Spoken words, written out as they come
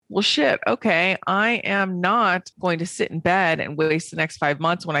well, shit. Okay. I am not going to sit in bed and waste the next 5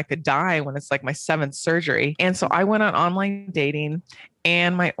 months when I could die when it's like my seventh surgery. And so I went on online dating,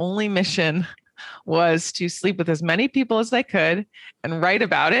 and my only mission was to sleep with as many people as I could and write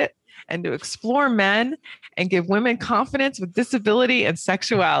about it and to explore men and give women confidence with disability and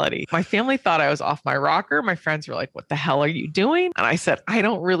sexuality. My family thought I was off my rocker. My friends were like, what the hell are you doing? And I said, I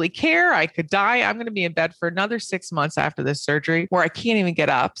don't really care. I could die. I'm going to be in bed for another 6 months after this surgery where I can't even get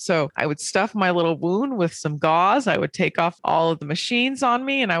up. So I would stuff my little wound with some gauze. I would take off all of the machines on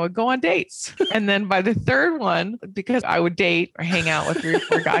me and I would go on dates. And then by the third one, because I would date or hang out with 3 or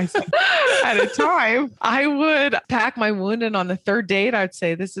 4 guys at a time, I would pack my wound. And on the third date, I'd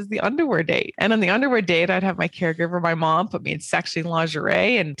say, this is the underwear date. And on the underwear date, I'd have my caregiver, my mom, put me in sexy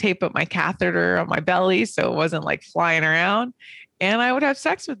lingerie and tape up my catheter on my belly so it wasn't like flying around. And I would have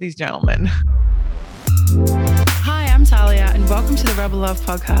sex with these gentlemen. Hi, I'm Talia, and welcome to the Rebel Love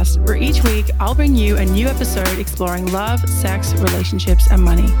podcast, where each week I'll bring you a new episode exploring love, sex, relationships, and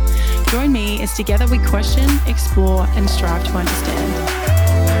money. Join me as together we question, explore, and strive to understand.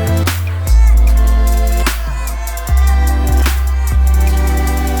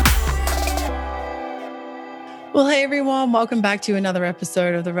 Well, hey everyone, welcome back to another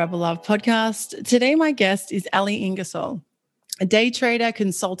episode of the Rebel Love podcast. Today, my guest is Ali Ingersoll, a day trader,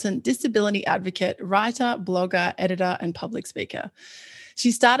 consultant, disability advocate, writer, blogger, editor, and public speaker. She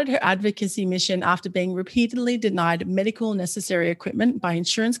started her advocacy mission after being repeatedly denied medical necessary equipment by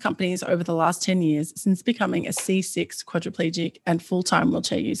insurance companies over the last 10 years since becoming a C6 quadriplegic and full-time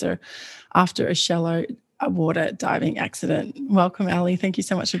wheelchair user after a shallow water diving accident. Welcome, Ali. Thank you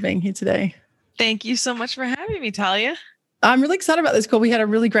so much for being here today. Thank you so much for having me, Talia. I'm really excited about this call. We had a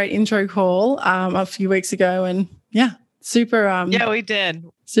really great intro call a few weeks ago, and super. Yeah, we did.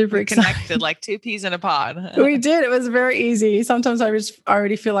 Super excited. Connected like two peas in a pod. We did. It was very easy. Sometimes I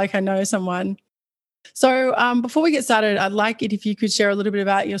already feel like I know someone. So before we get started, I'd like it if you could share a little bit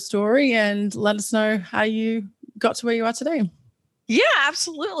about your story and let us know how you got to where you are today. Yeah,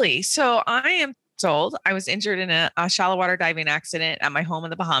 absolutely. So I am old. I was injured in a shallow water diving accident at my home in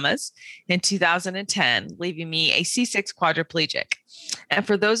the Bahamas in 2010, leaving me a C6 quadriplegic. And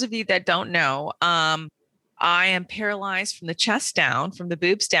for those of you that don't know, I am paralyzed from the chest down, from the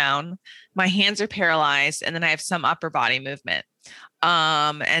boobs down. My hands are paralyzed, and then I have some upper body movement.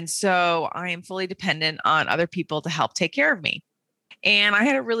 And so I am fully dependent on other people to help take care of me. And I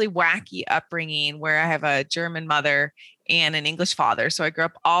had a really wacky upbringing where I have a German mother and an English father. So I grew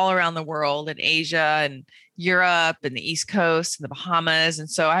up all around the world in Asia and Europe and the East Coast and the Bahamas. And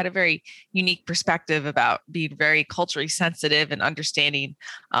so I had a very unique perspective about being very culturally sensitive and understanding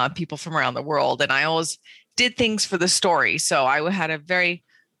people from around the world. And I always did things for the story. So I had I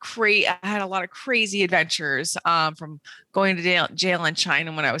had a lot of crazy adventures, from going to jail in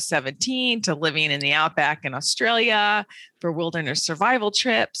China when I was 17 to living in the outback in Australia for wilderness survival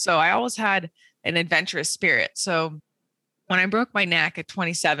trips. So I always had an adventurous spirit. So when I broke my neck at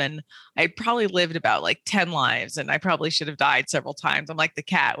 27, I probably lived about like 10 lives, and I probably should have died several times. I'm like the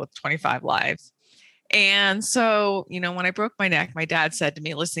cat with 25 lives. And so, when I broke my neck, my dad said to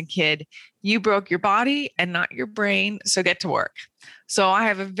me, listen, kid, you broke your body and not your brain, so get to work. So I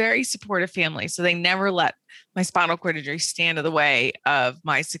have a very supportive family. So they never let my spinal cord injury stand in the way of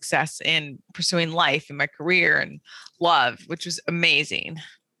my success in pursuing life and my career and love, which was amazing.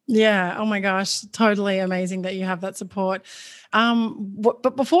 Yeah. Oh my gosh. Totally amazing that you have that support.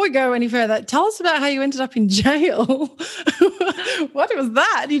 But before we go any further, tell us about how you ended up in jail. What was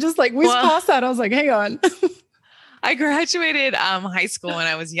that? You just whizzed past that. I was like, hang on. I graduated high school when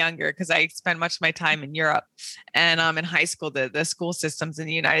I was younger because I spent much of my time in Europe. And in high school, the school systems in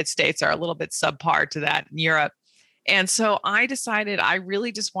the United States are a little bit subpar to that in Europe. And so I decided I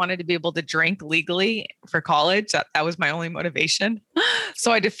really just wanted to be able to drink legally for college. That was my only motivation.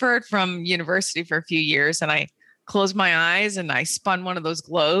 So I deferred from university for a few years, and I closed my eyes and I spun one of those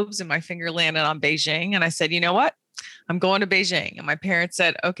globes and my finger landed on Beijing. And I said, you know what? I'm going to Beijing. And my parents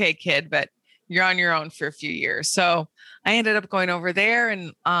said, okay, kid, but you're on your own for a few years. So I ended up going over there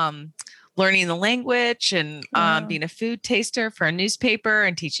and learning the language and being a food taster for a newspaper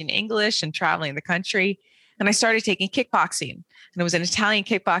and teaching English and traveling the country. And I started taking kickboxing, and it was an Italian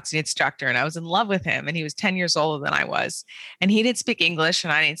kickboxing instructor, and I was in love with him, and he was 10 years older than I was, and he didn't speak English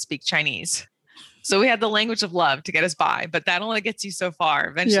and I didn't speak Chinese. So we had the language of love to get us by, but that only gets you so far.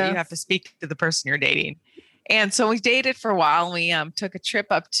 Eventually you have to speak to the person you're dating. And so we dated for a while, and we took a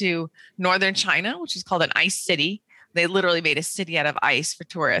trip up to northern China, which is called an ice city. They literally made a city out of ice for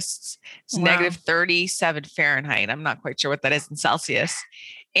tourists. It's negative 37 Fahrenheit. I'm not quite sure what that is in Celsius.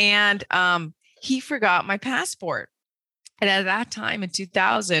 And he forgot my passport. And at that time in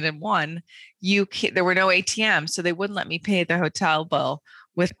 2001, there were no ATMs, so they wouldn't let me pay the hotel bill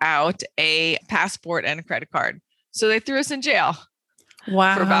without a passport and a credit card. So they threw us in jail.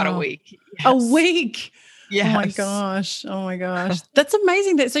 Wow. For about a week. Yes. A week. Yes. Oh my gosh. Oh my gosh. That's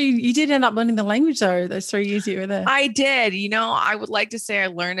amazing. So you did end up learning the language though, those 3 years you were there. I did. I would like to say I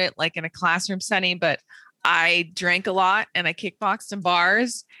learned it like in a classroom setting, but I drank a lot and I kickboxed in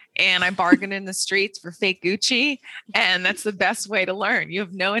bars and I bargained in the streets for fake Gucci. And that's the best way to learn. You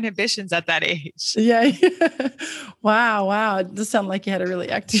have no inhibitions at that age. Yeah. Wow. It does sound like you had a really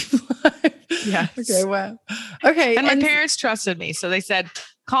active life. Yes. Okay. Wow. Okay. And my parents trusted me. So they said,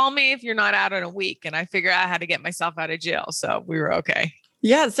 call me if you're not out in a week. And I figured out how to get myself out of jail. So we were okay.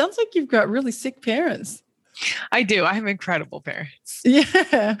 Yeah. It sounds like you've got really sick parents. I do. I have incredible parents.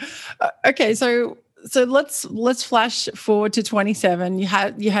 Yeah. Okay. So let's flash forward to 27. You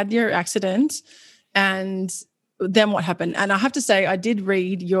had your accident, and then what happened? And I have to say, I did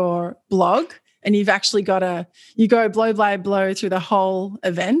read your blog, and you've actually you go blow by blow through the whole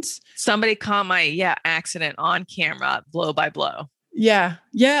event. Somebody caught my accident on camera, blow by blow. Yeah.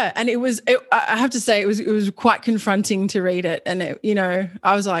 And I have to say, it was quite confronting to read it. And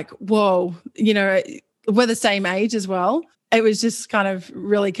I was like, whoa, we're the same age as well. It was just kind of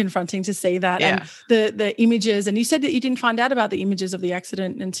really confronting to see that. Yeah. And the images, and you said that you didn't find out about the images of the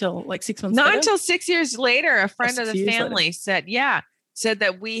accident until like 6 months later? Not until 6 years later. A friend of the family said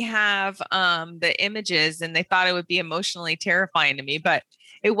that we have the images, and they thought it would be emotionally terrifying to me, but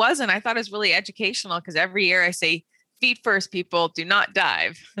it wasn't. I thought it was really educational because every year I say, feet first, people, do not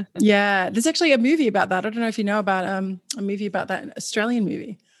dive. Yeah. There's actually a movie about that. I don't know if you know about a movie about that, an Australian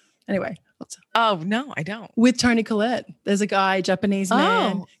movie. Anyway. Oh, no, I don't. With Toni Collette. There's a guy, Japanese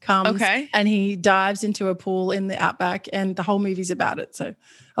man, comes and he dives into a pool in the outback, and the whole movie's about it. So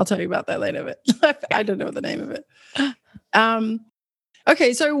I'll tell you about that later, but I don't know the name of it.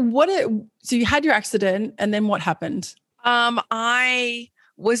 Okay, so you had your accident, and then what happened? I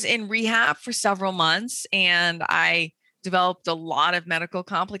was in rehab for several months, and I developed a lot of medical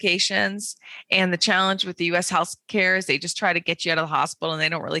complications. And the challenge with the U.S. healthcare is they just try to get you out of the hospital, and they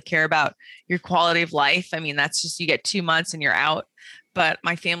don't really care about your quality of life. I mean, that's just, you get 2 months and you're out. But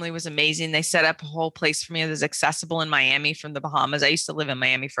my family was amazing. They set up a whole place for me that was accessible in Miami from the Bahamas. I used to live in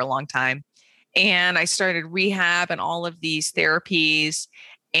Miami for a long time. And I started rehab and all of these therapies.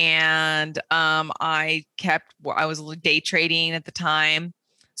 And I was day trading at the time.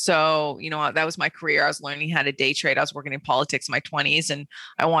 So, that was my career. I was learning how to day trade. I was working in politics in my 20s, and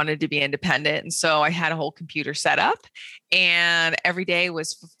I wanted to be independent. And so I had a whole computer set up, and every day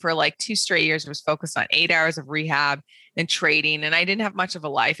was for like 2 straight years was focused on 8 hours of rehab and trading. And I didn't have much of a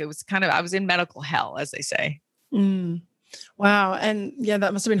life. It was I was in medical hell, as they say. Wow. And yeah,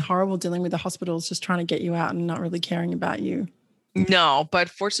 that must have been horrible dealing with the hospitals, just trying to get you out and not really caring about you. No, but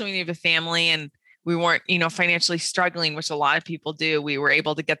fortunately we have a family, and we weren't, financially struggling, which a lot of people do. We were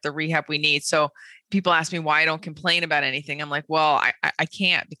able to get the rehab we need. So people ask me why I don't complain about anything. I'm like, well, I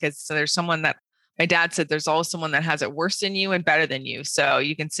can't, because there's someone that my dad said, there's always someone that has it worse than you and better than you. So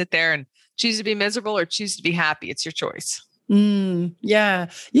you can sit there and choose to be miserable or choose to be happy. It's your choice. Yeah.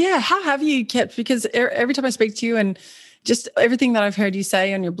 How have you kept, because every time I speak to you and just everything that I've heard you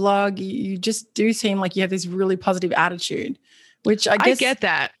say on your blog, you just do seem like you have this really positive attitude. Which I guess I get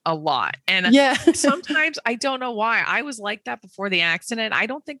that a lot. And sometimes I don't know why. I was like that before the accident. I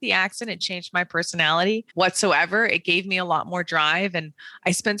don't think the accident changed my personality whatsoever. It gave me a lot more drive. And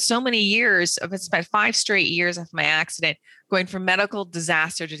I spent so many years I spent 5 straight years after my accident going from medical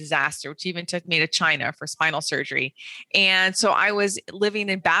disaster to disaster, which even took me to China for spinal surgery. And so I was living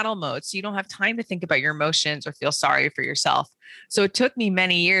in battle mode. So you don't have time to think about your emotions or feel sorry for yourself. So it took me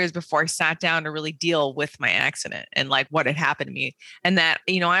many years before I sat down to really deal with my accident and like what had happened to me. And that,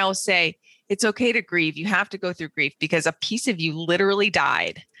 I always say, it's okay to grieve. You have to go through grief because a piece of you literally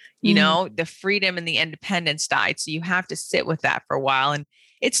died. The freedom and the independence died. So you have to sit with that for a while. And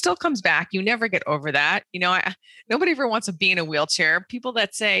it still comes back. You never get over that. Nobody ever wants to be in a wheelchair. People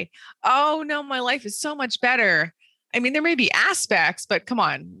that say, oh no, my life is so much better. I mean, there may be aspects, but come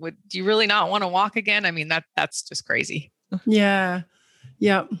on, do you really not want to walk again? I mean, that's just crazy. Yeah.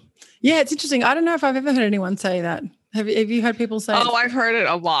 It's interesting. I don't know if I've ever heard anyone say that. Have you heard people say? Oh, I've heard it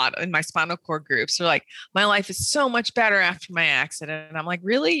a lot in my spinal cord groups. They're like, my life is so much better after my accident. And I'm like,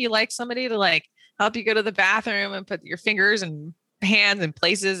 really? You like somebody to like help you go to the bathroom and put your fingers and hands in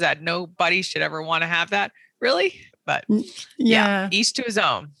places that nobody should ever want to have that? Really? But yeah, each to his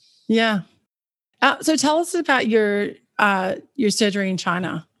own. Yeah. So tell us about your surgery in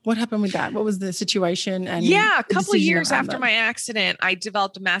China. What happened with that? What was the situation? And Yeah, a the couple of decision years around after that? my accident, I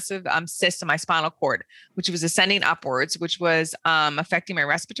developed a massive cyst in my spinal cord, which was ascending upwards, which was affecting my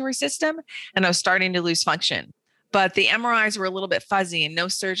respiratory system, and I was starting to lose function. But the MRIs were a little bit fuzzy, and no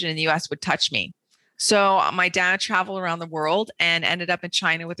surgeon in the US would touch me. So my dad traveled around the world and ended up in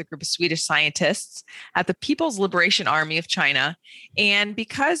China with a group of Swedish scientists at the People's Liberation Army of China. And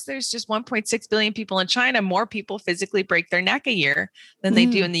because there's just 1.6 billion people in China, more people physically break their neck a year than they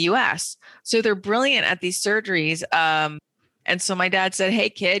do in the US. So they're brilliant at these surgeries. And so my dad said, "Hey,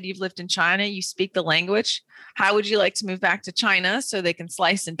 kid, you've lived in China, you speak the language. How would you like to move back to China so they can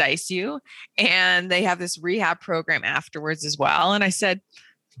slice and dice you? And they have this rehab program afterwards as well." And I said,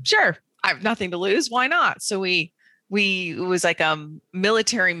 "Sure, I have nothing to lose. Why not?" So it was like a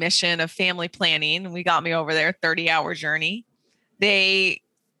military mission of family planning. We got me over there, 30-hour journey. They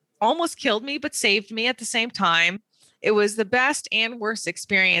almost killed me, but saved me at the same time. It was the best and worst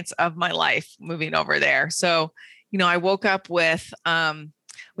experience of my life moving over there. So, I woke up with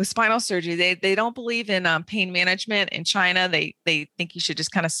spinal surgery. They don't believe in pain management in China. They think you should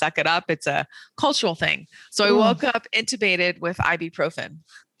just kind of suck it up. It's a cultural thing. So I woke up intubated with ibuprofen.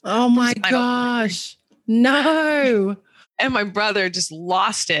 Oh my gosh. No. And my brother just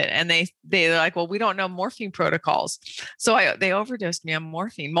lost it. And they're like, "Well, we don't know morphine protocols." So they overdosed me on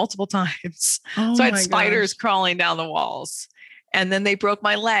morphine multiple times. Oh so I had spiders crawling down the walls. And then they broke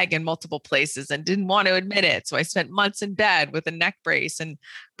my leg in multiple places and didn't want to admit it. So I spent months in bed with a neck brace and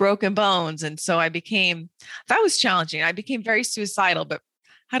broken bones. And so that was challenging. I became very suicidal, but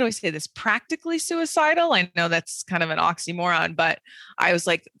how do I say this? Practically suicidal. I know that's kind of an oxymoron, but I was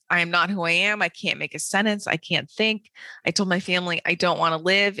like, I am not who I am. I can't make a sentence. I can't think. I told my family, I don't want to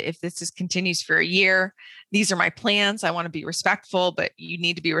live if continues for a year. These are my plans. I want to be respectful, but you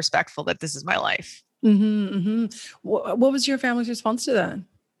need to be respectful that this is my life. Mm-hmm, mm-hmm. What was your family's response to that?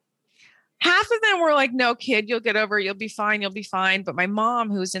 Half of them were like, "No, kid, you'll get over it. You'll be fine. You'll be fine." But my mom,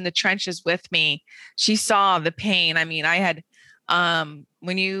 who's in the trenches with me, she saw the pain. I mean, I had,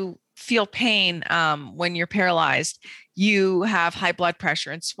 when you feel pain, when you're paralyzed, you have high blood pressure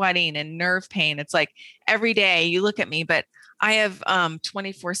and sweating and nerve pain. It's like every day you look at me, but I have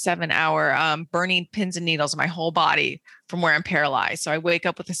 24/7 burning pins and needles in my whole body from where I'm paralyzed. So I wake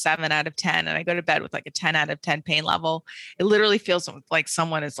up with a 7 out of 10 and I go to bed with like a 10 out of 10 pain level. It literally feels like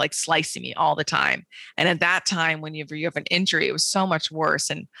someone is like slicing me all the time. And at that time, when you have an injury, it was so much worse.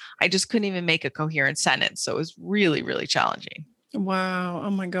 And I just couldn't even make a coherent sentence. So it was really, really challenging. Wow.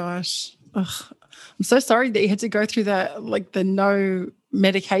 Oh my gosh. Ugh. I'm so sorry that you had to go through that, like the no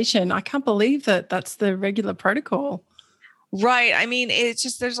medication. I can't believe that that's the regular protocol. Right. I mean, it's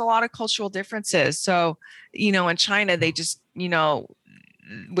just, there's a lot of cultural differences. So, in China, they just,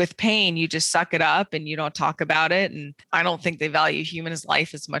 with pain, you just suck it up and you don't talk about it. And I don't think they value human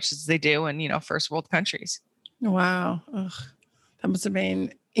life as much as they do in, first world countries. Wow. Ugh. That must have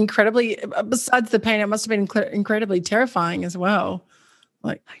been incredibly, besides the pain, it must have been incredibly terrifying as well.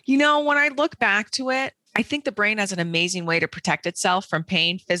 When I look back to it, I think the brain has an amazing way to protect itself from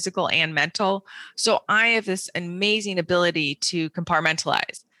pain, physical and mental. So I have this amazing ability to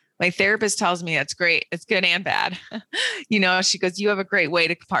compartmentalize. My therapist tells me that's great. It's good and bad. She goes, "You have a great way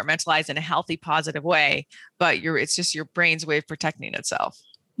to compartmentalize in a healthy, positive way, but it's just your brain's way of protecting itself."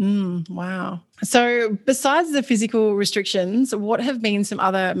 Wow. So besides the physical restrictions, what have been some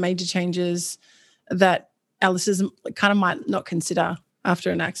other major changes that our listeners kind of might not consider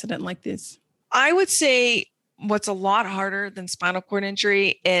after an accident like this? I would say what's a lot harder than spinal cord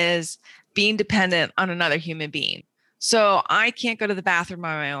injury is being dependent on another human being. So I can't go to the bathroom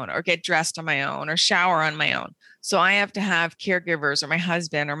on my own or get dressed on my own or shower on my own. So I have to have caregivers or my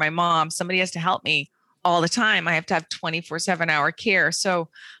husband or my mom. Somebody has to help me all the time. I have to have 24/7 care. So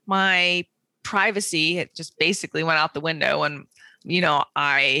my privacy, it just basically went out the window. And,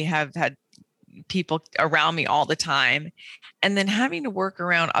 I have had people around me all the time, and then having to work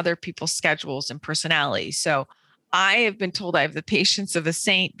around other people's schedules and personalities. So I have been told I have the patience of a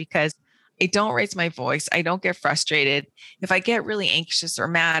saint because I don't raise my voice. I don't get frustrated. If I get really anxious or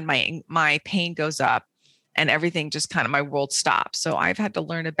mad, my pain goes up and everything just kind of, my world stops. So I've had to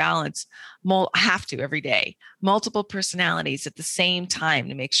learn to balance, every day, multiple personalities at the same time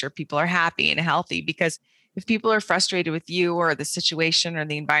to make sure people are happy and healthy. Because if people are frustrated with you or the situation or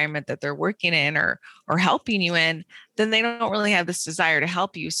the environment that they're working in or helping you in, then they don't really have this desire to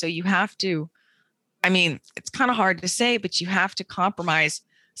help you. So you have to, it's kind of hard to say, but you have to compromise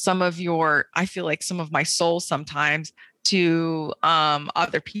some of my soul sometimes to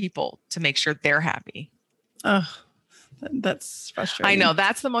other people to make sure they're happy. Oh, that's frustrating. I know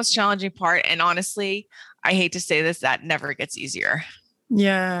that's the most challenging part. And honestly, I hate to say this, that never gets easier.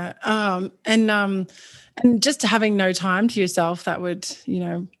 Yeah. And just having no time to yourself, that would,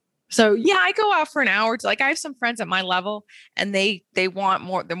 so Yeah, I go out for an hour. Like I have some friends at my level and they want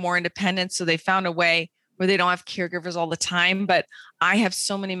more, they're more independent. So they found a way where they don't have caregivers all the time. But I have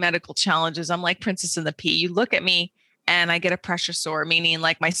so many medical challenges. I'm like Princess and the Pea. You look at me and I get a pressure sore, meaning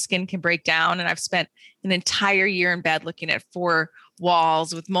like my skin can break down. And I've spent an entire year in bed looking at 4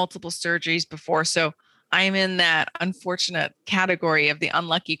 walls with multiple surgeries before. So I'm in that unfortunate category of the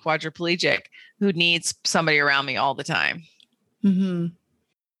unlucky quadriplegic who needs somebody around me all the time. Mm-hmm.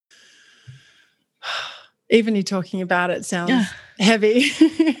 Even you talking about it sounds heavy.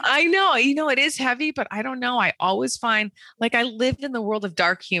 I know, it is heavy, but I don't know. I always find like I lived in the world of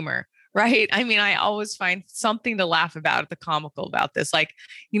dark humor, right? I mean, I always find something to laugh about, the comical about this. Like,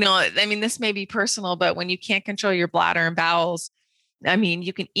 this may be personal, but when you can't control your bladder and bowels, I mean,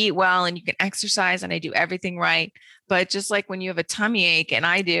 you can eat well and you can exercise and I do everything right. But just like when you have a tummy ache and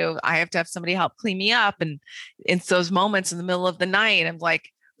I have to have somebody help clean me up. And it's those moments in the middle of the night, I'm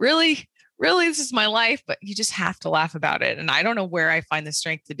like, really? Really, this is my life, but you just have to laugh about it. And I don't know where I find the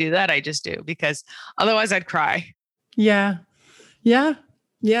strength to do that. I just do, because otherwise I'd cry. Yeah. Yeah.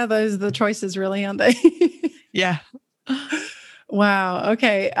 Yeah. Those are the choices really, aren't they? Yeah. Wow.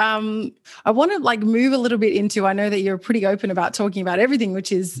 Okay. I want to move a little bit into, I know that you're pretty open about talking about everything,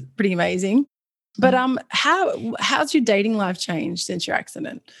 which is pretty amazing. But how's your dating life changed since your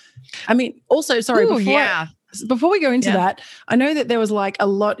accident? I mean, also, sorry, before we go into that, I know that there was a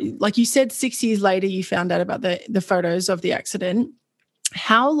lot, like you said, 6 years later, you found out about the photos of the accident.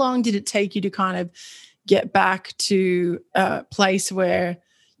 How long did it take you to kind of get back to a place where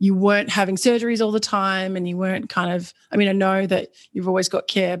you weren't having surgeries all the time and you weren't I know that you've always got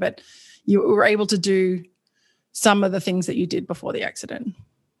care, but you were able to do some of the things that you did before the accident?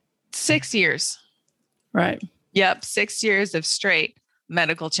 6 years. Right. Yep. 6 years of straight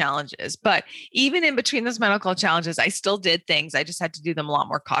medical challenges. But even in between those medical challenges, I still did things. I just had to do them a lot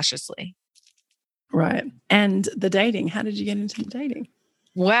more cautiously. Right. And the dating, how did you get into the dating?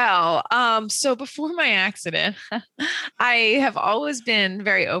 Well, so before my accident, I have always been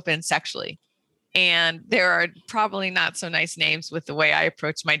very open sexually. And there are probably not so nice names with the way I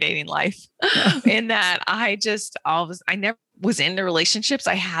approach my dating life in that I never was into relationships.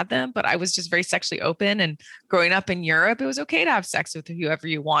 I had them, but I was just very sexually open. And growing up in Europe, it was okay to have sex with whoever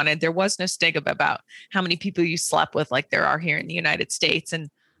you wanted. There was no stigma about how many people you slept with like there are here in the United States. And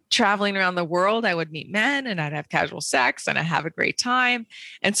traveling around the world, I would meet men and I'd have casual sex and I'd have a great time.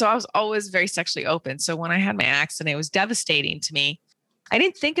 And so I was always very sexually open. So when I had my accident, it was devastating to me. I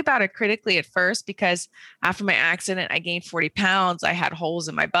didn't think about it critically at first because after my accident, I gained 40 pounds. I had holes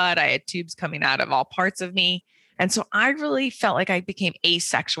in my butt. I had tubes coming out of all parts of me. And so I really felt like I became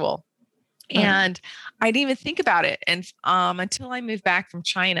asexual. And I didn't even think about it. And until I moved back from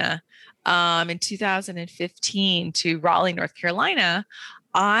China in 2015 to Raleigh, North Carolina,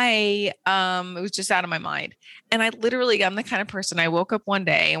 it was just out of my mind. And I'm the kind of person, I woke up one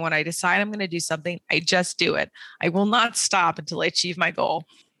day and when I decide I'm going to do something, I just do it. I will not stop until I achieve my goal.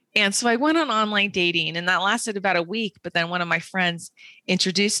 And so I went on online dating and that lasted about a week. But then one of my friends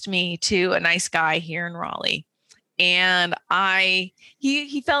introduced me to a nice guy here in Raleigh. And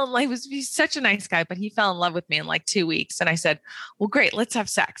he fell in love. He's such a nice guy, but he fell in love with me in like 2 weeks. And I said, well, great, let's have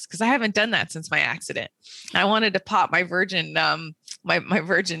sex. Cause I haven't done that since my accident. I wanted to pop my virgin,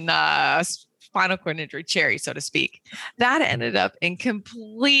 spinal cord injury cherry, so to speak. That ended up in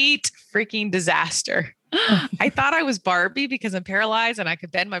complete freaking disaster. I thought I was Barbie because I'm paralyzed and I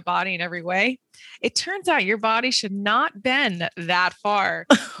could bend my body in every way. It turns out your body should not bend that far.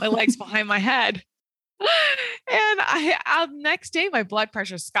 My legs behind my head. And next day, my blood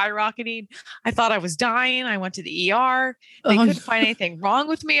pressure skyrocketing. I thought I was dying. I went to the ER. They couldn't find anything wrong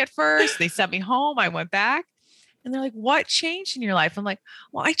with me at first. They sent me home. I went back and they're like, what changed in your life? I'm like,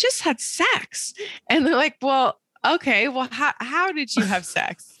 well, I just had sex. And they're like, well, okay, well, how did you have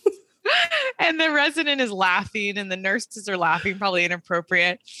sex? And the resident is laughing and the nurses are laughing, probably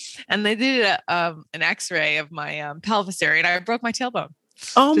inappropriate. And they did an x-ray of my pelvis area and I broke my tailbone.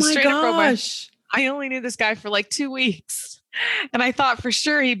 Oh my gosh. I only knew this guy for like 2 weeks. And I thought for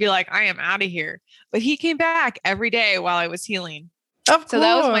sure he'd be like, I am out of here. But he came back every day while I was healing. Of course. So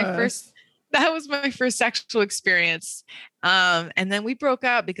that was my first sexual experience. And then we broke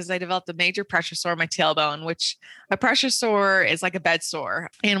up because I developed a major pressure sore on my tailbone, which a pressure sore is like a bed sore.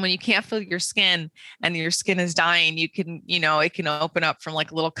 And when you can't feel your skin and your skin is dying, it can open up from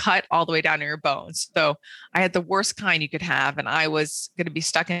like a little cut all the way down to your bones. So I had the worst kind you could have. And I was going to be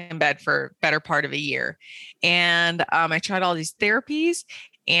stuck in bed for better part of a year. And I tried all these therapies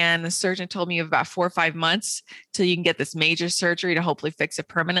And the surgeon told me you have about 4 or 5 months till you can get this major surgery to hopefully fix it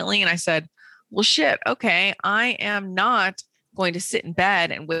permanently. And I said, well, shit, okay, I am not going to sit in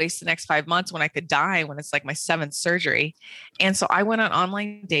bed and waste the next 5 months when I could die when it's like my seventh surgery. And so I went on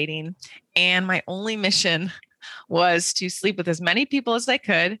online dating, and my only mission was to sleep with as many people as I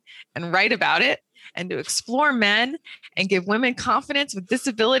could and write about it and to explore men and give women confidence with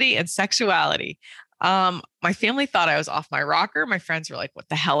disability and sexuality. My family thought I was off my rocker. My friends were like, what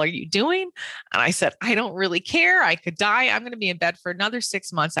the hell are you doing? And I said, I don't really care. I could die. I'm going to be in bed for another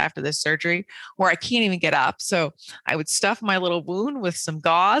 6 months after this surgery where I can't even get up. So I would stuff my little wound with some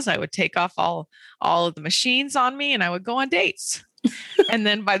gauze. I would take off all of the machines on me, and I would go on dates. And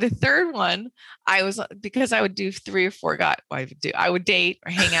then by the third one, because I would do 3 or 4 guys, I would date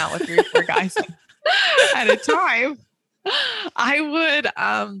or hang out with 3 or 4 guys at a time. I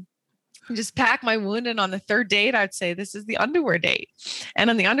would just pack my wound, and on the third date, I'd say, this is the underwear date. And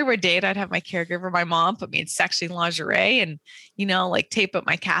on the underwear date, I'd have my caregiver, my mom, put me in sexy lingerie and, like tape up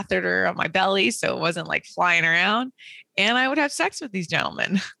my catheter on my belly so it wasn't like flying around. And I would have sex with these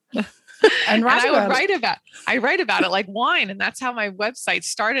gentlemen. And I write about it like wine. And that's how my website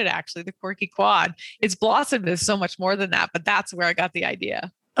started, actually, the Quirky Quad. It's blossomed as so much more than that, but that's where I got the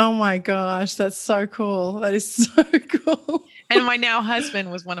idea. Oh my gosh, that's so cool. That is so cool. And my now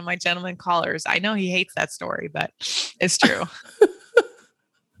husband was one of my gentleman callers. I know he hates that story, but it's true.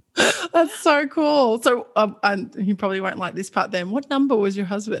 That's so cool. So and he probably won't like this part then. What number was your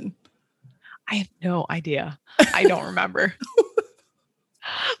husband? I have no idea. I don't remember.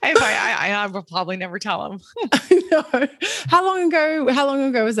 I will probably never tell him. No. How long ago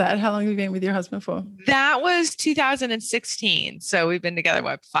was that? How long have you been with your husband for? That was 2016. So we've been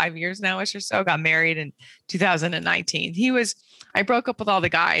together, 5 years now-ish or so. Got married in 2019. I broke up with all the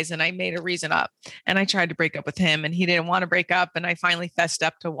guys, and I made a reason up, and I tried to break up with him, and he didn't want to break up. And I finally fessed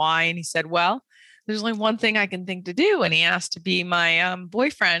up to why. And he said, well, there's only one thing I can think to do. And he asked to be my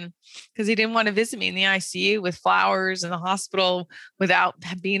boyfriend because he didn't want to visit me in the ICU with flowers in the hospital without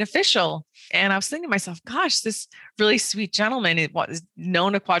being official. And I was thinking to myself, gosh, this really sweet gentleman is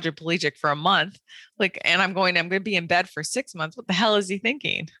known a quadriplegic for a month. And I'm going to be in bed for 6 months. What the hell is he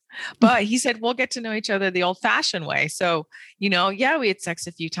thinking? But he said, we'll get to know each other the old fashioned way. So, we had sex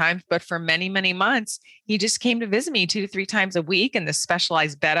a few times, but for many, many months, he just came to visit me 2 to 3 times a week in the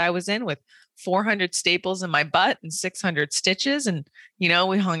specialized bed I was in with 400 staples in my butt and 600 stitches. And,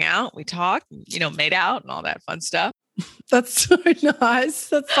 we hung out, we talked, made out and all that fun stuff. That's so nice.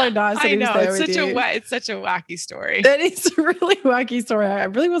 That's so nice. I know. It's such a wacky story. That is a really wacky story. I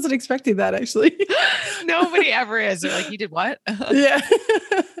really wasn't expecting that, actually. Nobody ever is. They're like, you did what? Yeah.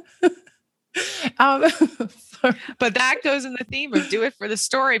 But that goes in the theme of do it for the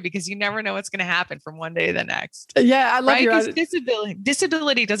story, because you never know what's going to happen from one day to the next. Yeah, I love right? Because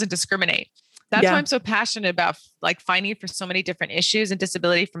disability doesn't discriminate. That's why I'm so passionate about fighting for so many different issues and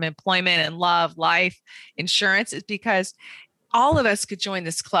disability, from employment and love, life, insurance, is because all of us could join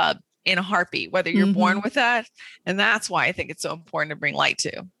this club in a heartbeat, whether you're born with that. And that's why I think it's so important to bring light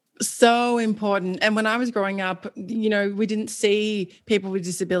to. So important. And when I was growing up, we didn't see people with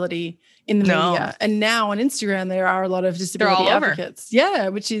disability in the media. And now on Instagram, there are a lot of disability advocates. Yeah,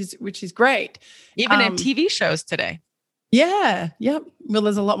 which is great. Even in TV shows today. Yeah. Yep. Well,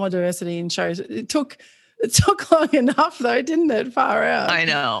 there's a lot more diversity in shows. It took long enough though, didn't it? Far out. I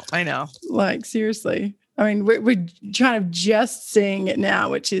know. Seriously. I mean, we're kind of just seeing it now,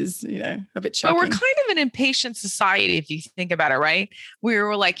 which is, a bit shocking. But we're kind of an impatient society, if you think about it, right? We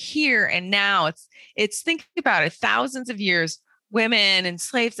were here and now. It's think about it, thousands of years, women and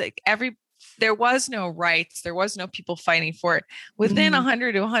slaves, there was no rights. There was no people fighting for it. Within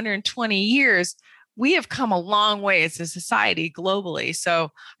 100 to 120 years, we have come a long way as a society globally.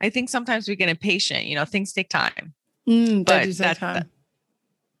 So I think sometimes we get impatient, things take time. They do take time.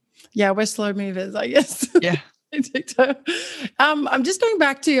 Yeah, we're slow movers, I guess. Yeah. I'm just going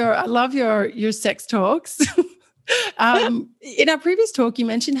back to I love your sex talks. In our previous talk, you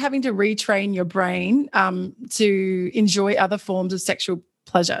mentioned having to retrain your brain to enjoy other forms of sexual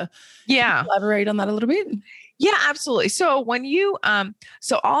pleasure. Yeah. Can you elaborate on that a little bit? Yeah, absolutely. So when you,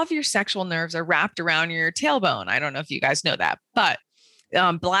 so all of your sexual nerves are wrapped around your tailbone. I don't know if you guys know that, but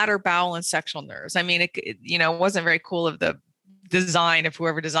bladder, bowel, and sexual nerves. I mean, it wasn't very cool of the design of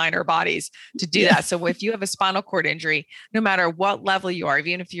whoever designed our bodies to do that. So if you have a spinal cord injury, no matter what level you are,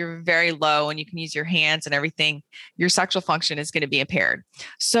 even if you're very low and you can use your hands and everything, your sexual function is going to be impaired.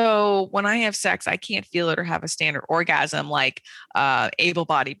 So when I have sex, I can't feel it or have a standard orgasm like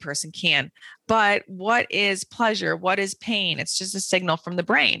able-bodied person can. But what is pleasure? What is pain? It's just a signal from the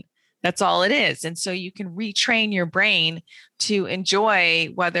brain That's all it is. And so you can retrain your brain to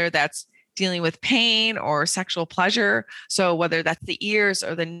enjoy, whether that's dealing with pain or sexual pleasure. So whether that's the ears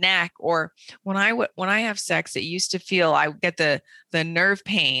or the neck, or when I have sex, it used to feel I would get the nerve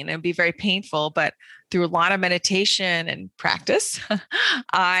pain and be very painful, but through a lot of meditation and practice,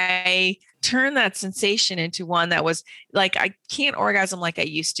 I turned that sensation into one that was like, I can't orgasm like I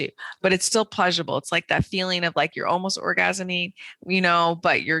used to, but it's still pleasurable. It's like that feeling of like you're almost orgasming,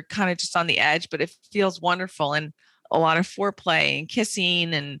 but you're kind of just on the edge, but it feels wonderful. And a lot of foreplay and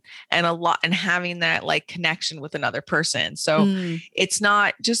kissing and a lot, and having that like connection with another person. So it's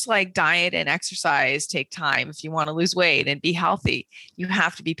not just like diet and exercise take time. If you want to lose weight and be healthy, you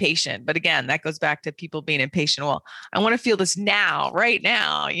have to be patient. But again, that goes back to people being impatient. Well, I want to feel this now, right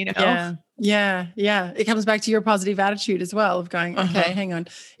now, Yeah. It comes back to your positive attitude as well of going, okay, hang on,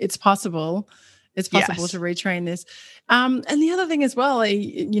 it's possible. It's possible to retrain this. And the other thing as well,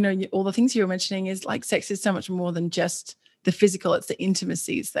 all the things you were mentioning is like sex is so much more than just the physical. It's the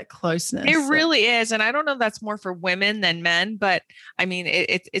intimacies, that closeness. It really is. And I don't know if that's more for women than men, but I mean,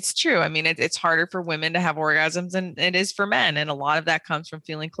 it's true. I mean, it's harder for women to have orgasms than it is for men. And a lot of that comes from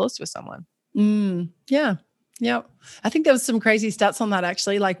feeling close with someone. Yeah. Yeah. I think there was some crazy stats on that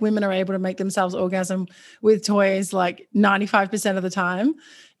actually. Like women are able to make themselves orgasm with toys like 95% of the time.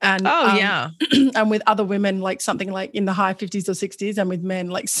 And and with other women, like something like in the high 50s or 60s, and with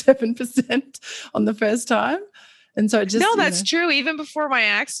men like 7% on the first time. And so it just that's true. Even before my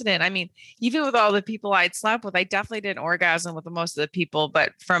accident, I mean, even with all the people I'd slept with, I definitely didn't orgasm with most of the people,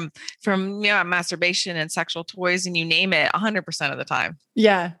 but from masturbation and sexual toys and you name it, 100% of the time.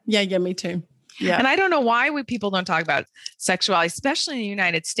 Yeah, me too. Yeah. And I don't know why people don't talk about sexuality, especially in the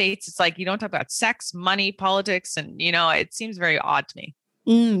United States. It's like you don't talk about sex, money, politics, and it seems very odd to me.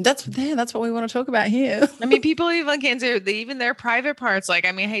 That's what we want to talk about here. I mean, people even can do even their private parts. Like,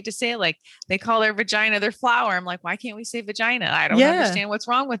 I mean, I hate to say it, like they call their vagina their flower. I'm like, why can't we say vagina? I don't understand what's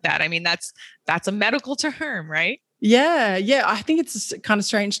wrong with that. I mean, that's a medical term, right? Yeah. I think it's kind of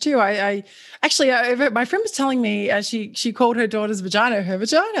strange too. I actually, my friend was telling me she called her daughter's vagina her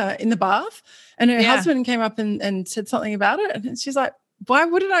vagina in the bath, and her husband came up and said something about it, and she's like, why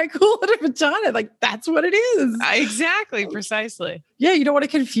wouldn't I call it a vagina? Like, that's what it is. Exactly. Precisely. Yeah. You don't want to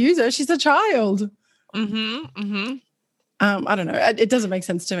confuse her. She's a child. I don't know. It doesn't make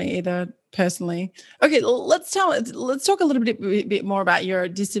sense to me either, personally. Okay. Let's talk a little bit more about your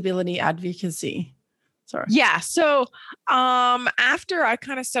disability advocacy. Sorry. Yeah. So after I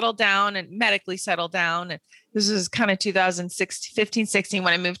kind of settled down and medically settled down, and this is kind of 2015, 16,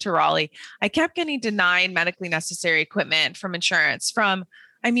 when I moved to Raleigh, I kept getting denied medically necessary equipment from insurance,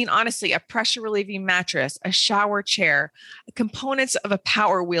 honestly, a pressure relieving mattress, a shower chair, components of a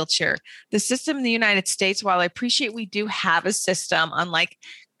power wheelchair. The system in the United States, while I appreciate we do have a system, unlike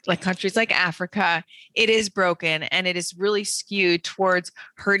countries like Africa, it is broken and it is really skewed towards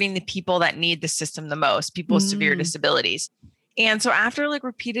hurting the people that need the system the most, people with severe disabilities. And so after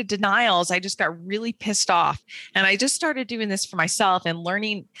repeated denials, I just got really pissed off. And I just started doing this for myself and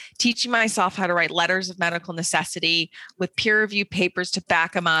teaching myself how to write letters of medical necessity with peer reviewed papers to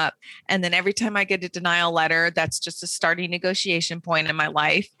back them up. And then every time I get a denial letter, that's just a starting negotiation point in my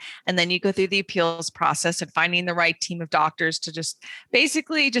life. And then you go through the appeals process and finding the right team of doctors to just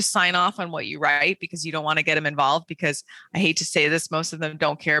basically just sign off on what you write, because you don't want to get them involved, because I hate to say this, most of them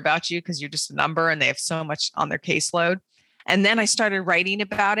don't care about you because you're just a number and they have so much on their caseload. And then I started writing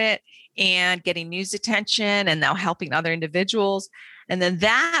about it and getting news attention and now helping other individuals. And then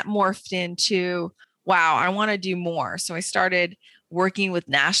that morphed into, wow, I want to do more. So I started working with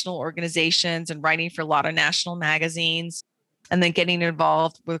national organizations and writing for a lot of national magazines, and then getting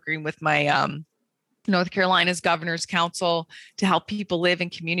involved working with my North Carolina's Governor's Council to help people live in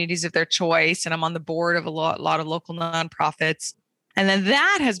communities of their choice. And I'm on the board of a lot of local nonprofits. And then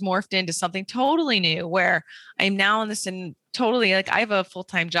that has morphed into something totally new, where I'm now on this and totally I have a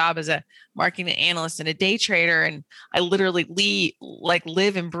full-time job as a marketing analyst and a day trader. And I literally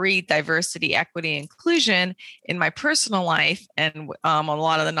live and breathe diversity, equity, inclusion in my personal life and a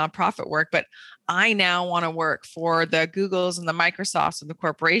lot of the nonprofit work. But I now want to work for the Googles and the Microsofts and the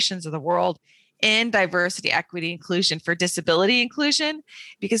corporations of the world in diversity, equity, inclusion, for disability inclusion,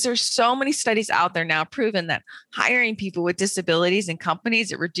 because there's so many studies out there now proven that hiring people with disabilities in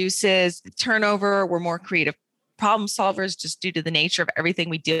companies, it reduces turnover. We're more creative problem solvers just due to the nature of everything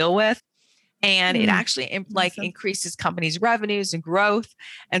we deal with. And it actually increases companies' revenues and growth.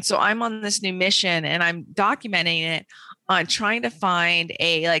 And so I'm on this new mission and I'm documenting it on trying to find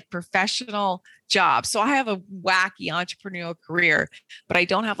a professional job. So I have a wacky entrepreneurial career, but I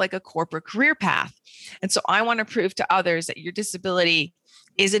don't have a corporate career path. And so I want to prove to others that your disability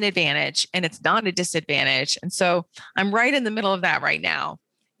is an advantage and it's not a disadvantage. And so I'm right in the middle of that right now.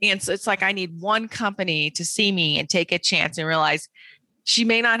 And so it's like I need one company to see me and take a chance and realize she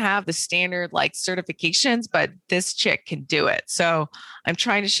may not have the standard like certifications, but this chick can do it. So I'm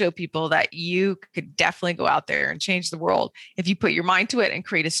trying to show people that you could definitely go out there and change the world if you put your mind to it and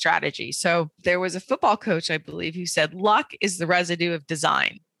create a strategy. So there was a football coach, I believe, who said, luck is the residue of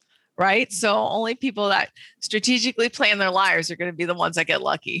design. Right. So only people that strategically plan their lives are going to be the ones that get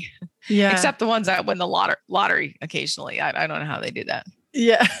lucky. Yeah. Except the ones that win the lottery occasionally. I don't know how they do that.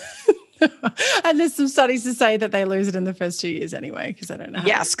 Yeah. And there's some studies to say that they lose it in the first 2 years anyway, because I don't know.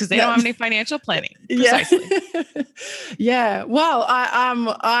 Yes, because they don't have any financial planning. Precisely. Yeah. Yeah. Well,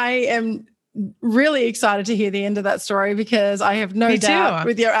 I am really excited to hear the end of that story because I have no doubt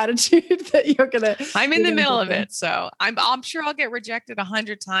with your attitude that you're gonna. I'm in the middle of it, so I'm sure I'll get rejected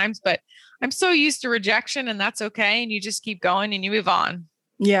 100 times, but I'm so used to rejection, and that's okay. And you just keep going and you move on.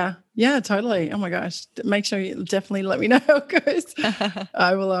 Yeah. Yeah, totally. Oh my gosh. Make sure you definitely let me know how it goes.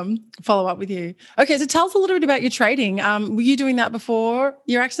 I will follow up with you. Okay. So tell us a little bit about your trading. Were you doing that before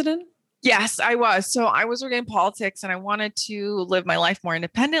your accident? Yes, I was. So I was working in politics and I wanted to live my life more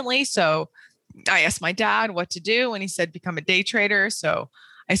independently. So I asked my dad what to do and he said, become a day trader. So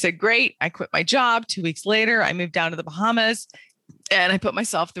I said, great. I quit my job. 2 weeks later, I moved down to the Bahamas and I put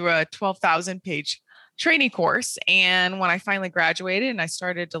myself through a 12,000 page training course. And when I finally graduated and I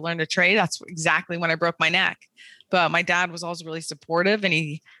started to learn to trade, that's exactly when I broke my neck. But my dad was always really supportive and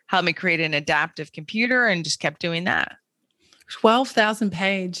he helped me create an adaptive computer and just kept doing that. 12,000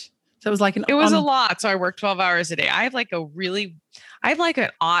 page. So it was like it was a lot. So I worked 12 hours a day. I have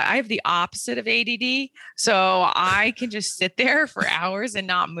the opposite of ADD. So I can just sit there for hours and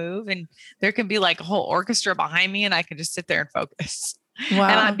not move. And there can be like a whole orchestra behind me and I can just sit there and focus.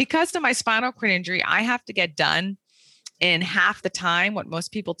 Wow. And because of my spinal cord injury, I have to get done in half the time what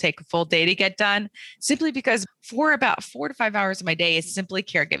most people take a full day to get done, simply because for about 4 to 5 hours of my day is simply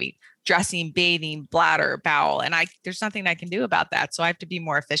caregiving, dressing, bathing, bladder, bowel. And there's nothing I can do about that. So I have to be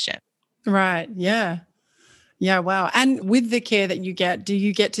more efficient. Right. Yeah. Yeah. Wow. And with the care that you get, do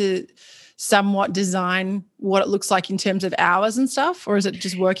you get to somewhat design what it looks like in terms of hours and stuff, or is it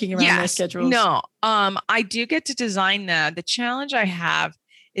just working around their schedules? No, I do get to design that. The challenge I have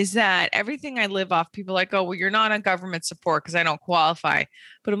is that everything I live off, people are like, oh, well, you're not on government support because I don't qualify.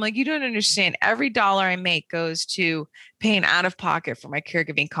 But I'm like, you don't understand. Every dollar I make goes to paying out of pocket for my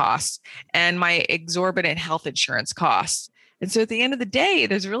caregiving costs and my exorbitant health insurance costs. And so at the end of the day,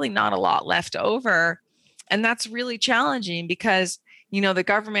 there's really not a lot left over. And that's really challenging because the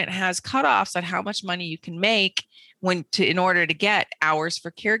government has cutoffs on how much money you can make in order to get hours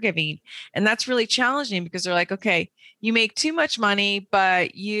for caregiving. And that's really challenging because they're like, okay, you make too much money, but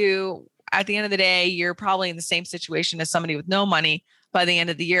at the end of the day, you're probably in the same situation as somebody with no money by the end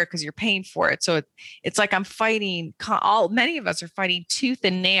of the year because you're paying for it. So it's like I'm fighting, many of us are fighting tooth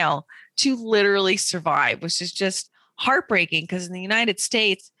and nail to literally survive, which is just heartbreaking because in the United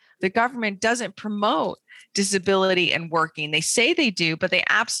States, the government doesn't promote disability and working. They say they do, but they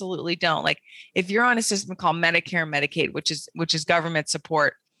absolutely don't. Like if you're on a system called Medicare and Medicaid, which is government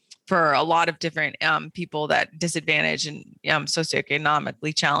support for a lot of different people that disadvantaged and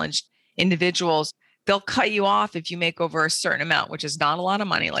socioeconomically challenged individuals, they'll cut you off if you make over a certain amount, which is not a lot of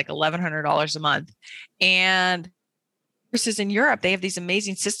money, like $1,100 a month. And versus in Europe, they have these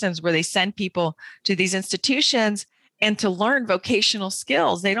amazing systems where they send people to these institutions and to learn vocational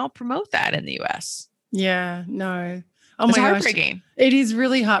skills. They don't promote that in the US. Yeah, no. Oh it's my heartbreaking. Gosh. It is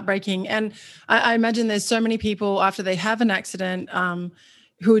really heartbreaking. And I imagine there's so many people after they have an accident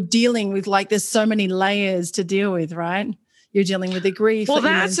who are dealing with there's so many layers to deal with, right? You're dealing with the grief. Well,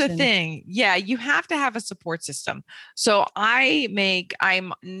 that's the thing. Yeah, you have to have a support system. So I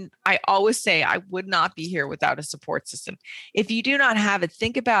always say I would not be here without a support system. If you do not have it,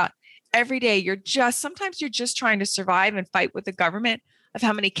 think about every day. Sometimes you're just trying to survive and fight with the government of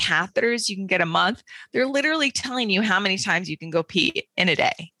how many catheters you can get a month. They're literally telling you how many times you can go pee in a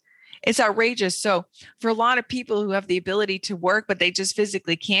day. It's outrageous. So for a lot of people who have the ability to work, but they just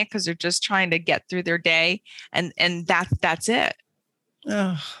physically can't because they're just trying to get through their day, and that's it.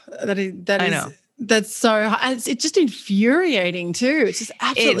 Oh, that I know. That's so, it's just infuriating too. It's just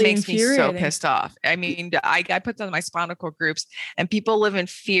absolutely infuriating. It makes me so pissed off. I mean, I put that in my spinal cord groups and people live in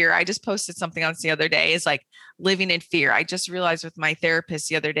fear. I just posted something on the other day. It's like living in fear. I just realized with my therapist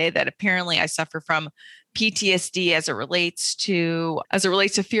the other day that apparently I suffer from PTSD as it relates to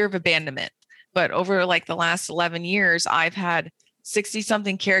fear of abandonment. But over the last 11 years, I've had 60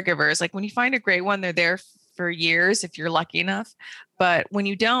 something caregivers. Like when you find a great one, they're there for years if you're lucky enough. But when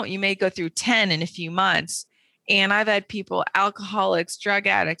you don't, you may go through 10 in a few months. And I've had people, alcoholics, drug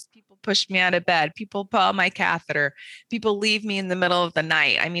addicts, people push me out of bed, people pull out my catheter, people leave me in the middle of the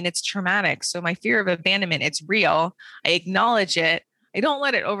night. I mean, it's traumatic. So my fear of abandonment, it's real. I acknowledge it. I don't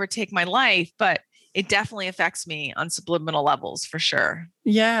let it overtake my life, but it definitely affects me on subliminal levels for sure.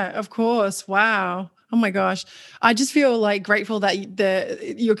 Yeah, of course. Wow. Oh my gosh. I just feel like grateful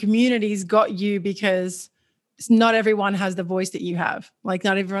that your community's got you, because not everyone has the voice that you have. Like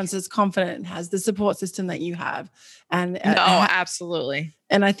not everyone's as confident and has the support system that you have. And no, absolutely.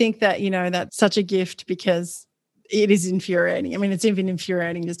 And I think that, that's such a gift, because it is infuriating. I mean, it's even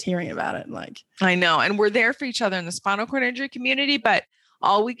infuriating just hearing about it. Like, I know. And we're there for each other in the spinal cord injury community, but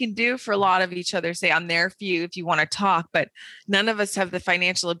all we can do for a lot of each other, say, I'm there for you if you want to talk, but none of us have the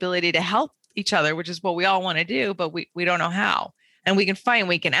financial ability to help each other, which is what we all want to do, but we don't know how. And we can fight and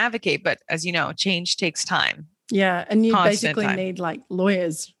we can advocate, but as you know, change takes time. Yeah. And you basically need like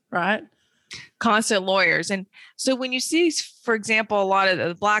lawyers, right? Constant lawyers. And so when you see, for example, a lot of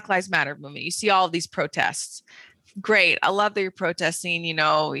the Black Lives Matter movement, you see all of these protests. Great. I love that you're protesting,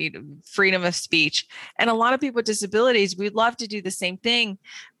 freedom of speech. And a lot of people with disabilities, we'd love to do the same thing,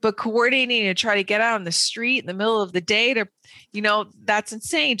 but coordinating to try to get out on the street in the middle of the day to, that's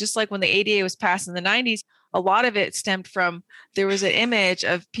insane. Just like when the ADA was passed in the 90s, a lot of it stemmed from, there was an image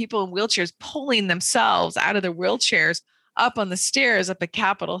of people in wheelchairs pulling themselves out of their wheelchairs up on the stairs up at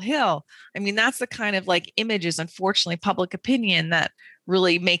Capitol Hill. I mean, that's the kind of like images, unfortunately, public opinion that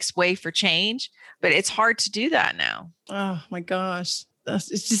really makes way for change, but it's hard to do that now. Oh my gosh. It's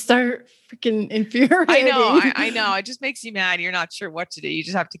just so freaking infuriating. I know. It just makes you mad. You're not sure what to do. You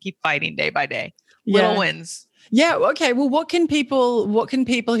just have to keep fighting day by day. Little wins. Yeah. Okay. Well, what can people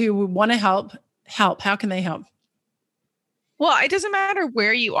who want to help? How can they help? Well, it doesn't matter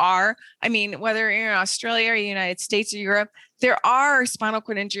where you are. I mean, whether you're in Australia or the United States or Europe, there are spinal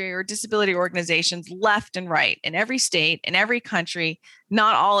cord injury or disability organizations left and right in every state, in every country,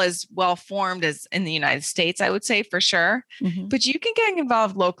 not all as well formed as in the United States, I would say for sure. Mm-hmm. But you can get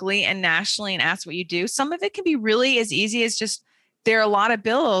involved locally and nationally and ask what you do. Some of it can be really as easy as just, there are a lot of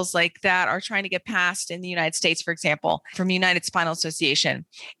bills like that are trying to get passed in the United States, for example, from the United Spinal Association.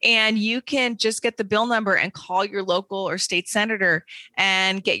 And you can just get the bill number and call your local or state senator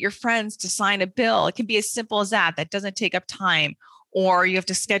and get your friends to sign a bill. It can be as simple as that. That doesn't take up time, or you have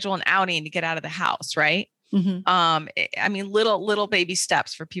to schedule an outing to get out of the house, right? Mm-hmm. I mean, little baby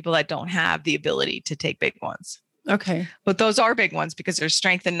steps for people that don't have the ability to take big ones. Okay. But those are big ones because there's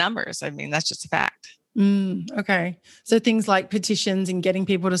strength in numbers. I mean, that's just a fact. Okay. So things like petitions and getting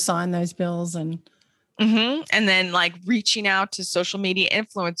people to sign those bills and then like reaching out to social media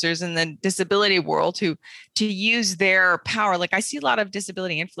influencers in the disability world to use their power. Like I see a lot of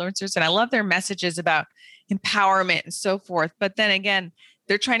disability influencers and I love their messages about empowerment and so forth. But then again,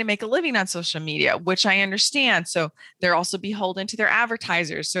 they're trying to make a living on social media, which I understand. So they're also beholden to their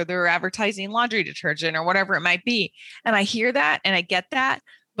advertisers. So they're advertising laundry detergent or whatever it might be. And I hear that and I get that.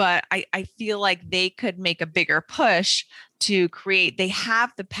 But I feel like they could make a bigger push to create, they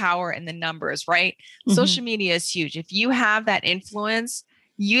have the power and the numbers, right? Mm-hmm. Social media is huge. If you have that influence,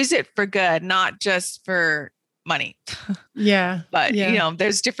 use it for good, not just for money. Yeah. But,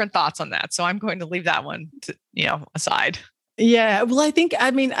 there's different thoughts on that. So I'm going to leave that one aside. Yeah. Well,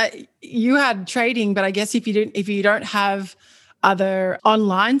 you had trading, but I guess if you don't have other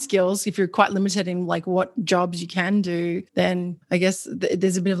online skills, if you're quite limited in like what jobs you can do, then I guess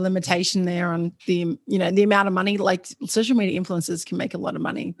there's a bit of limitation there on the amount of money. Like social media influencers can make a lot of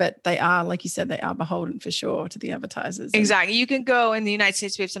money, but they are, like you said, they are beholden for sure to the advertisers. Exactly. You can go in the United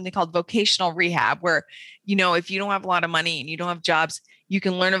States, we have something called vocational rehab where, if you don't have a lot of money and you don't have jobs, you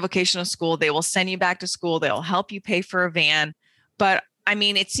can learn a vocational school. They will send you back to school. They'll help you pay for a van. But I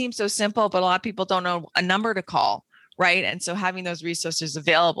mean, it seems so simple, but a lot of people don't know a number to call. Right. And so having those resources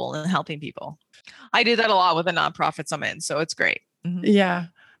available and helping people. I do that a lot with the nonprofits I'm in. So it's great. Mm-hmm. Yeah.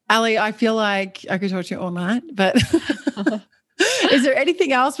 Ali, I feel like I could talk to you all night, but is there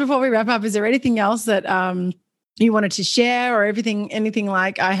anything else before we wrap up? Is there anything else that you wanted to share or anything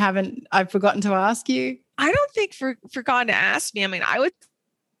like I've forgotten to ask you? I don't think forgotten to ask me. I mean,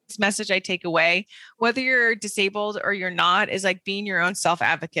 this message I take away, whether you're disabled or you're not, is like being your own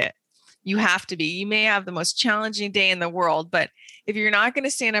self-advocate. You have to be. You may have the most challenging day in the world, but if you're not going to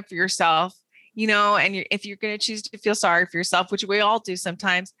stand up for yourself, and if you're going to choose to feel sorry for yourself, which we all do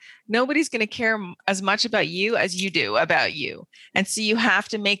sometimes, nobody's going to care as much about you as you do about you. And so you have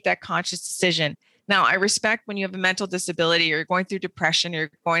to make that conscious decision. Now, I respect when you have a mental disability or you're going through depression or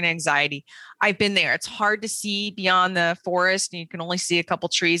you're going to anxiety. I've been there. It's hard to see beyond the forest and you can only see a couple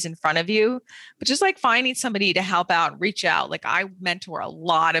trees in front of you. But just like finding somebody to help out and reach out. Like I mentor a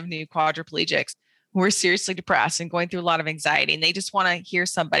lot of new quadriplegics, who are seriously depressed and going through a lot of anxiety, and they just want to hear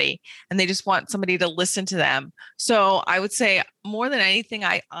somebody and they just want somebody to listen to them. So I would say more than anything,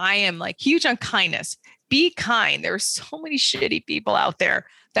 I am like huge on kindness. Be kind. There are so many shitty people out there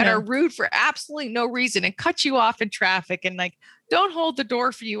that are rude for absolutely no reason and cut you off in traffic and like, don't hold the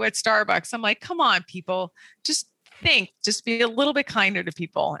door for you at Starbucks. I'm like, come on, people, just be a little bit kinder to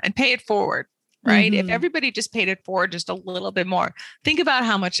people and pay it forward, right? If everybody just paid it forward just a little bit more, think about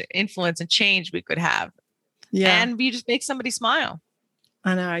how much influence and change we could have. Yeah. And you just make somebody smile.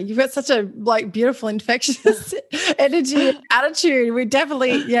 I know. You've got such a beautiful infectious energy and attitude. We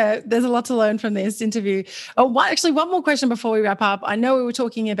definitely, there's a lot to learn from this interview. One more question before we wrap up. I know we were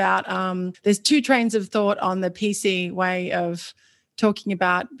talking about, there's two trains of thought on the PC way of talking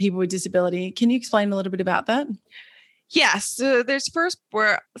about people with disability. Can you explain a little bit about that? Yes. So there's first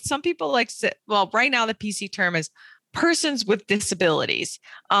where some people right now the PC term is persons with disabilities.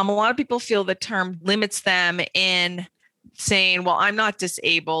 A lot of people feel the term limits them in saying, well, I'm not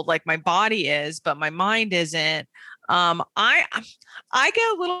disabled, like my body is, but my mind isn't. I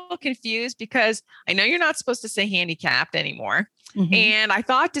get a little confused because I know you're not supposed to say handicapped anymore. And I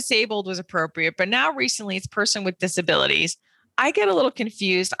thought disabled was appropriate, but now recently it's person with disabilities. I get a little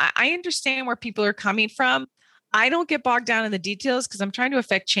confused. I understand where people are coming from. I don't get bogged down in the details because I'm trying to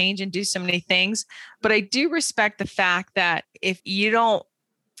affect change and do so many things, but I do respect the fact that if you don't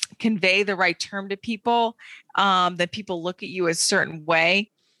convey the right term to people, that people look at you a certain way.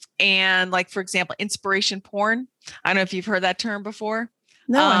 And like, for example, inspiration porn. I don't know if you've heard that term before.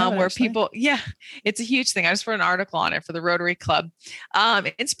 No, where people, it's a huge thing. I just wrote an article on it for the Rotary Club.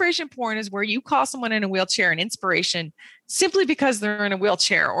 Inspiration porn is where you call someone in a wheelchair an inspiration simply because they're in a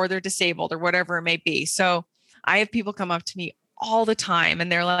wheelchair or they're disabled or whatever it may be. So I have people come up to me all the time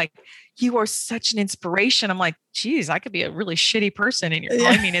and they're like, you are such an inspiration. I'm like, geez, I could be a really shitty person and you're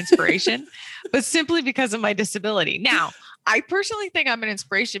calling me an inspiration, but simply because of my disability. Now, I personally think I'm an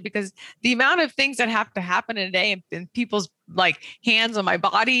inspiration because the amount of things that have to happen in a day and people's like hands on my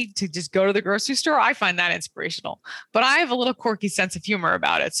body to just go to the grocery store, I find that inspirational, but I have a little quirky sense of humor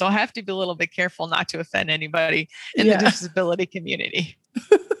about it. So I have to be a little bit careful not to offend anybody in the disability community.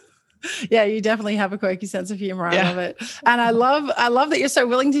 Yeah, you definitely have a quirky sense of humor. I love it. And I love that you're so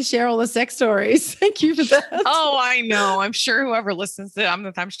willing to share all the sex stories. Thank you for that. Oh, I know. I'm sure whoever listens to it, I'm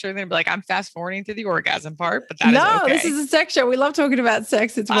sure they're going to be like, I'm fast forwarding to the orgasm part, but that is okay. This is a sex show. We love talking about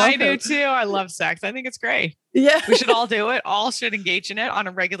sex. It's welcome. I do too. I love sex. I think it's great. Yeah. We should all do it. All should engage in it on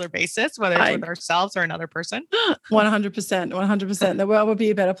a regular basis, whether it's with ourselves or another person. 100%. The world would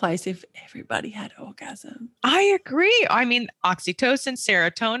be a better place if everybody had orgasm. I agree. I mean, oxytocin,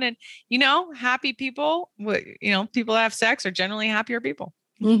 serotonin, happy people, people that have sex are generally happier people.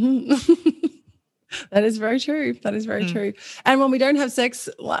 That is very true. True. And when we don't have sex,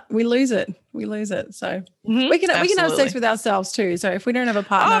 we lose it. So we can have sex with ourselves too. So if we don't have a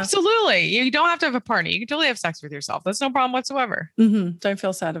partner. Oh, absolutely. You don't have to have a partner. You can totally have sex with yourself. That's no problem whatsoever. Don't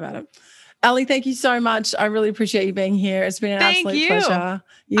feel sad about it. Ali, thank you so much. I really appreciate you being here. It's been an absolute pleasure.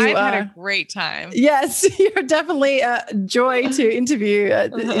 I've had a great time. Yes, you're definitely a joy to interview.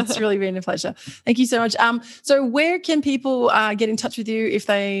 It's really been a pleasure. Thank you so much. So where can people get in touch with you if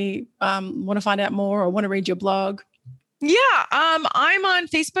they want to find out more or want to read your blog? Yeah, I'm on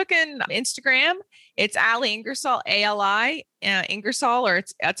Facebook and Instagram. It's Ali Ingersoll, ALI Ingersoll, or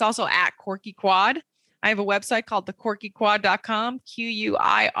it's also at Corky Quad. I have a website called thecorkyquad.com,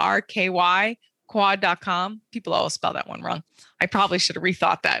 QUIRKY quad.com. People always spell that one wrong. I probably should have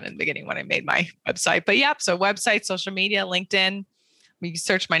rethought that in the beginning when I made my website. But so website, social media, LinkedIn. You can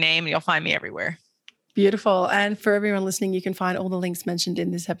search my name and you'll find me everywhere. Beautiful. And for everyone listening, you can find all the links mentioned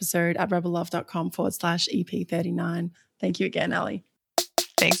in this episode at rebellove.com/EP39. Thank you again, Ali.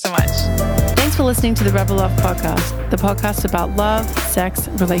 Thanks so much. Thanks for listening to the Rebel Love Podcast, the podcast about love, sex,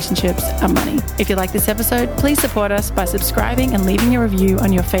 relationships, and money. If you like this episode, please support us by subscribing and leaving a review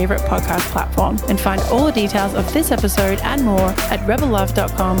on your favorite podcast platform. And find all the details of this episode and more at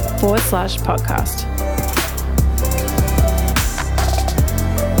rebellove.com/podcast.